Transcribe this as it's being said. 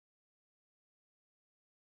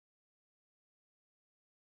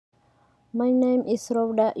My name is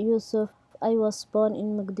Roda Yussuf. I was born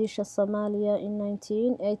in Mogadishu, Somalia in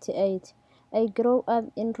 1988. I grew up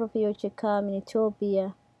in refugee camp in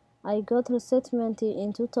Ethiopia. I got resettlement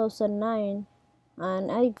in 2009 and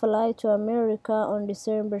I flew to America on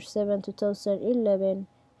December 7, 2011.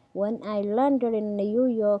 When I landed in New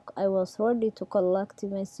York, I was ready to collect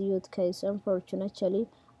my suitcase. Unfortunately,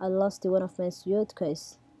 I lost one of my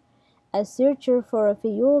suitcases. I searched for a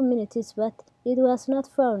few minutes, but it was not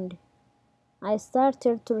found. I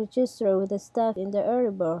started to register with the staff in the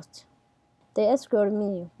airport. They asked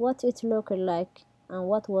me what it looked like and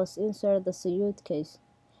what was inside the suitcase.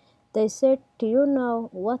 They said, "Do you know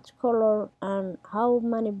what color and how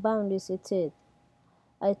many pounds it is?"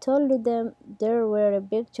 I told them there were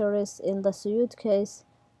pictures in the suitcase.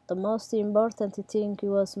 The most important thing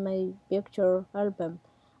was my picture album.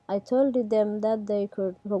 I told them that they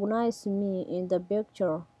could recognize me in the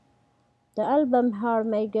picture. The album had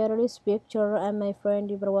my girl's picture and my friend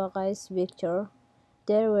Ibrahim's picture.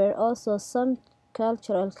 There were also some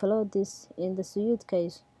cultural clothes in the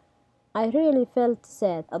suitcase. I really felt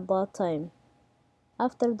sad at that time.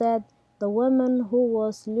 After that, the woman who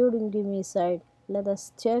was luring me said, "Let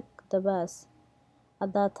us check the bus."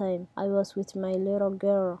 At that time, I was with my little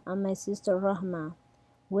girl and my sister Rahma.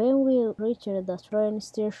 When we reached the train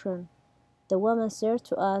station, the woman said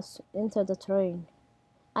to us, "Enter the train."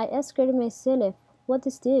 I asked myself, "What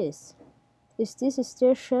is this? Is this a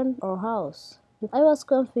station or house?" I was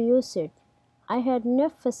confused. I had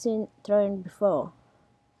never seen a train before.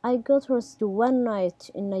 I got lost one night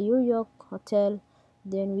in a New York hotel,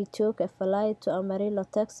 then we took a flight to Amarillo,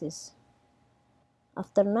 Texas.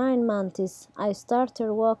 After 9 months, I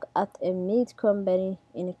started work at a meat company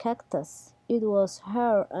in Cactus. It was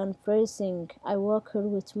hard and freezing. I worked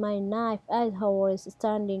with my knife 8 hours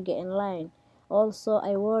standing in line. Also,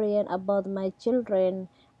 I worried about my children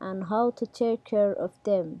and how to take care of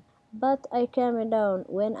them. But I calmed down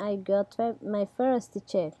when I got my first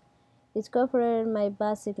check. It covered my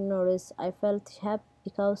basic needs. I felt happy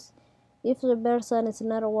because if the person is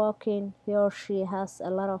not working, he or she has a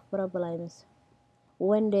lot of problems.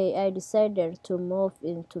 One day I decided to move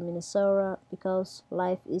into Minnesota because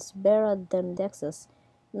life is better than Texas.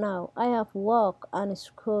 Now I have work and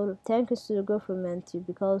school thanks to the government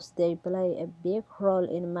because they play a big role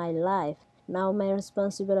in my life. Now my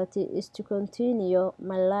responsibility is to continue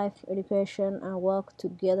my life education and work to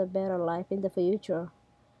get a better life in the future.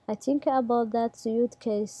 I think about that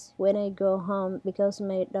suitcase when I go home because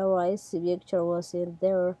my daughter's picture was in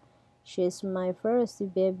there. She's my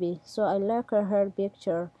first baby, so I like her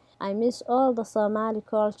picture. I miss all the Somali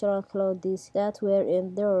cultural clothes that were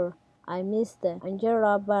in there. I miss the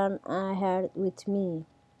Anjera band I had with me.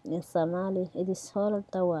 In Somali, it is called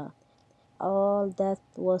Dawa. All that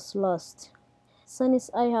was lost. Since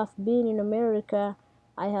I have been in America,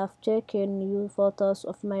 I have taken new photos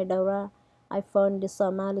of my daughter. I found the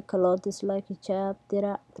Somali clothes like hijab,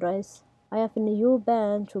 dira, dress. I have a new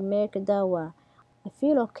band to make dawa. I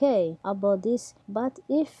feel okay about this, but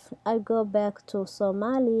if I go back to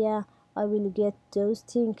Somalia, I will get those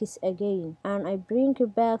things again, and I bring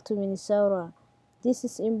it back to Minnesota. This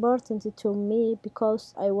is important to me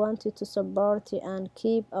because I wanted to support and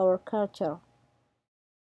keep our culture.